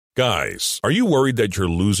Guys, are you worried that you're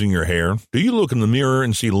losing your hair? Do you look in the mirror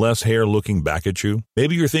and see less hair looking back at you?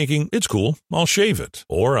 Maybe you're thinking, it's cool, I'll shave it.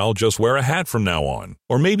 Or I'll just wear a hat from now on.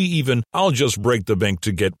 Or maybe even, I'll just break the bank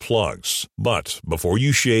to get plugs. But before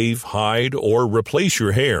you shave, hide, or replace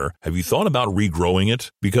your hair, have you thought about regrowing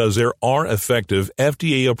it? Because there are effective,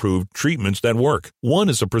 FDA-approved treatments that work. One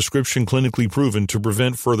is a prescription clinically proven to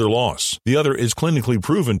prevent further loss. The other is clinically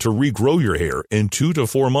proven to regrow your hair in 2 to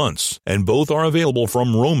 4 months. And both are available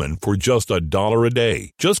from Roman for just $1 a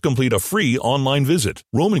day. Just complete a free online visit.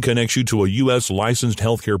 Roman connects you to a U.S. licensed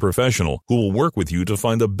healthcare professional who will work with you to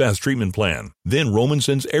find the best treatment plan. Then Roman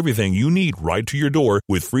sends everything you need right to your door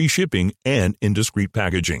with free shipping and in discreet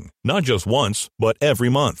packaging. Not just once, but every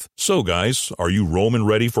month. So guys, are you Roman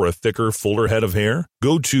ready for a thicker, fuller head of hair?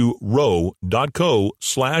 Go to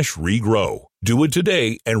ro.co/regrow. Do it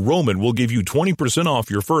today, and Roman will give you 20%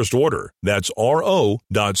 off your first order. That's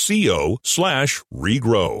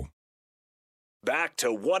ro.co/regrow. Back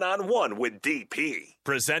to One-on-One with DP,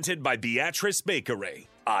 presented by Beatrice Bakery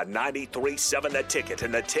on 93.7 The Ticket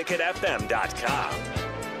and theticketfm.com.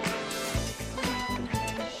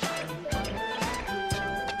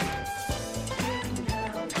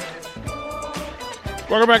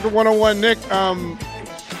 Welcome back to 101, Nick.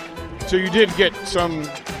 So you did get some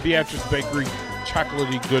Beatrice Bakery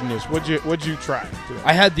chocolatey goodness. What'd you try today?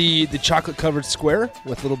 I had the chocolate covered square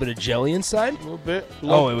with a little bit of jelly inside. A little bit.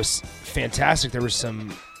 Oh, it was fantastic. There was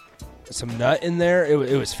some nut in there.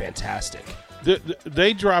 It was fantastic.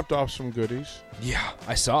 They dropped off some goodies. Yeah,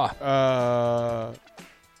 I saw.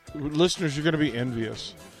 Listeners, you're going to be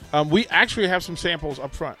envious. We actually have some samples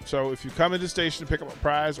up front. So if you come into the station to pick up a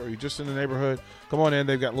prize or you're just in the neighborhood, come on in.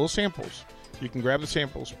 They've got little samples. You can grab the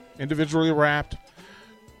samples, individually wrapped.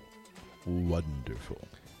 Wonderful.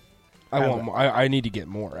 I need to get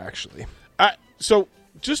more, actually. So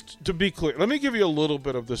just to be clear, let me give you a little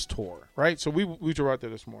bit of this tour, right? So we drove out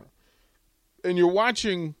there this morning, and you're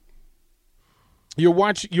walking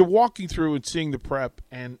through and seeing the prep,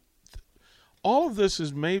 and all of this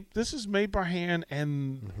is made by hand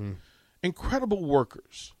and incredible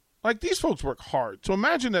workers. Like, these folks work hard. So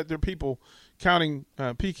imagine that there are people counting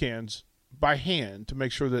pecans by hand to make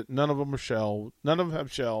sure that none of them have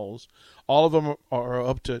shells. All of them are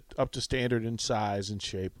up to standard in size and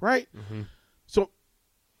shape, right? Mm-hmm. So,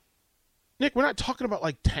 Nick, we're not talking about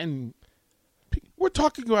like 10. We're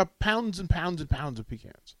talking about pounds and pounds and pounds of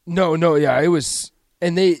pecans. No, yeah, it was.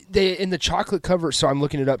 And they in the chocolate covered. So I'm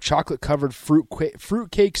looking it up. Chocolate covered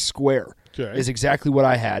fruitcake square is exactly what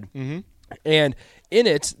I had. Mm-hmm. And in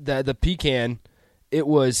it, the pecan. It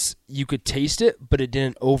was, you could taste it, but it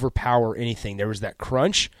didn't overpower anything. There was that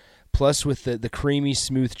crunch, plus with the creamy,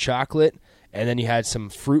 smooth chocolate, and then you had some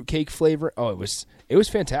fruitcake flavor. Oh, it was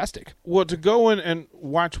fantastic. Well, to go in and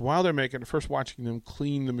watch while they're making it, first watching them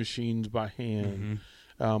clean the machines by hand,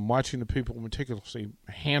 watching the people meticulously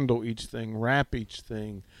handle each thing, wrap each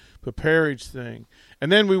thing, prepare each thing. And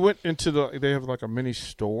then we went into they have like a mini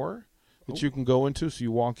store that you can go into, so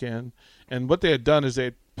you walk in. And what they had done is they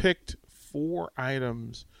had picked 4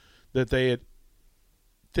 items that they had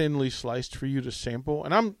thinly sliced for you to sample,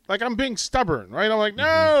 and I'm being stubborn, right? I'm like,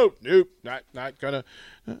 nope, not gonna.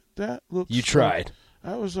 That looks. You tried.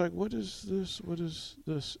 I was like, what is this? What is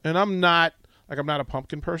this? And I'm not a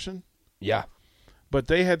pumpkin person. Yeah, but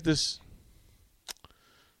they had this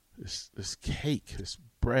cake, this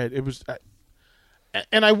bread. It was,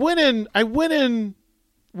 and I went in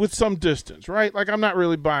with some distance, right? Like, I'm not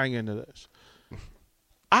really buying into this.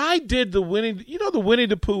 I did the Winnie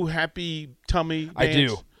the Pooh happy tummy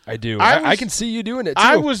dance? I do. I can see you doing it, too.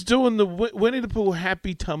 I was doing the Winnie the Pooh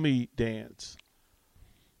happy tummy dance.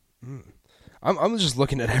 I'm just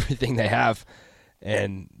looking at everything they have,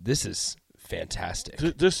 and this is fantastic.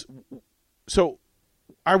 So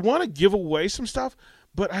I want to give away some stuff,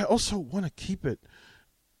 but I also want to keep it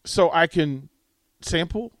so I can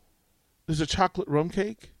sample. There's a chocolate rum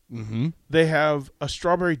cake. Mm-hmm. They have a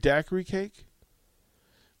strawberry daiquiri cake.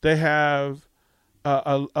 They have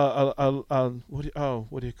what do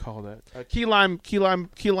you call that? A key lime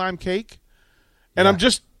cake. And I'm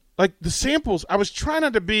just like, the samples. I was trying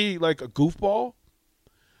not to be like a goofball.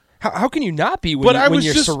 How can you not be when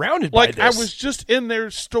you're surrounded by this? I was just in their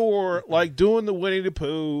store, like, doing the Winnie the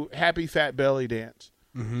Pooh happy fat belly dance.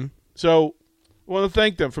 Mm-hmm. So I want to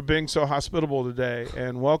thank them for being so hospitable today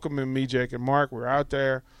and welcoming me, Jake, and Mark. We're out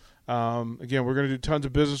there. Again, we're going to do tons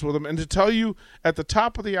of business with them. And to tell you, at the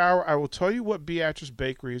top of the hour, I will tell you what Beatrice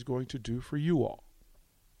Bakery is going to do for you all.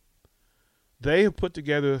 They have put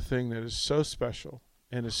together a thing that is so special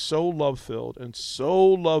and is so love-filled and so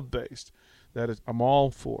love-based that I'm all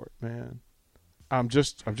for it, man. I'm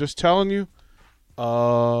just telling you,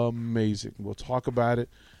 amazing. We'll talk about it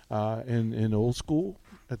in old school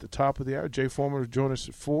at the top of the hour. Jay Foreman will join us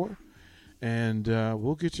at 4. And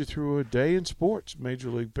we'll get you through a day in sports. Major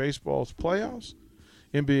League Baseball's playoffs,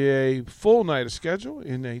 NBA full night of schedule,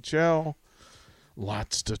 NHL,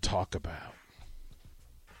 lots to talk about.